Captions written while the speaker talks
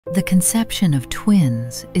The conception of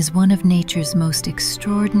twins is one of nature's most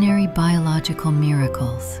extraordinary biological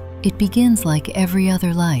miracles. It begins like every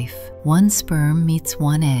other life. One sperm meets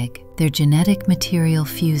one egg. Their genetic material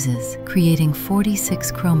fuses, creating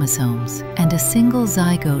 46 chromosomes, and a single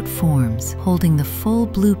zygote forms, holding the full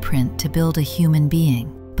blueprint to build a human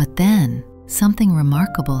being. But then, something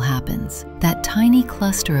remarkable happens. That tiny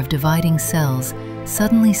cluster of dividing cells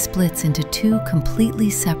suddenly splits into two completely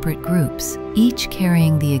separate groups, each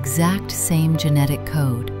carrying the exact same genetic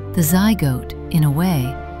code. The zygote, in a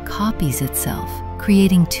way, copies itself,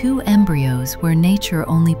 creating two embryos where nature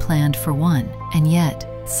only planned for one, and yet,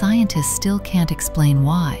 scientists still can't explain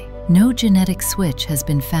why. No genetic switch has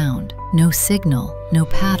been found, no signal, no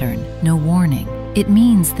pattern, no warning. It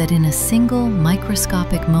means that in a single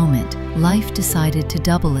microscopic moment, life decided to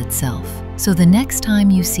double itself. So the next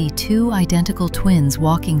time you see two identical twins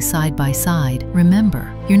walking side by side,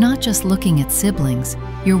 remember, you're not just looking at siblings,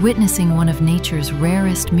 you're witnessing one of nature's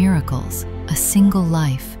rarest miracles, a single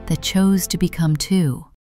life that chose to become two.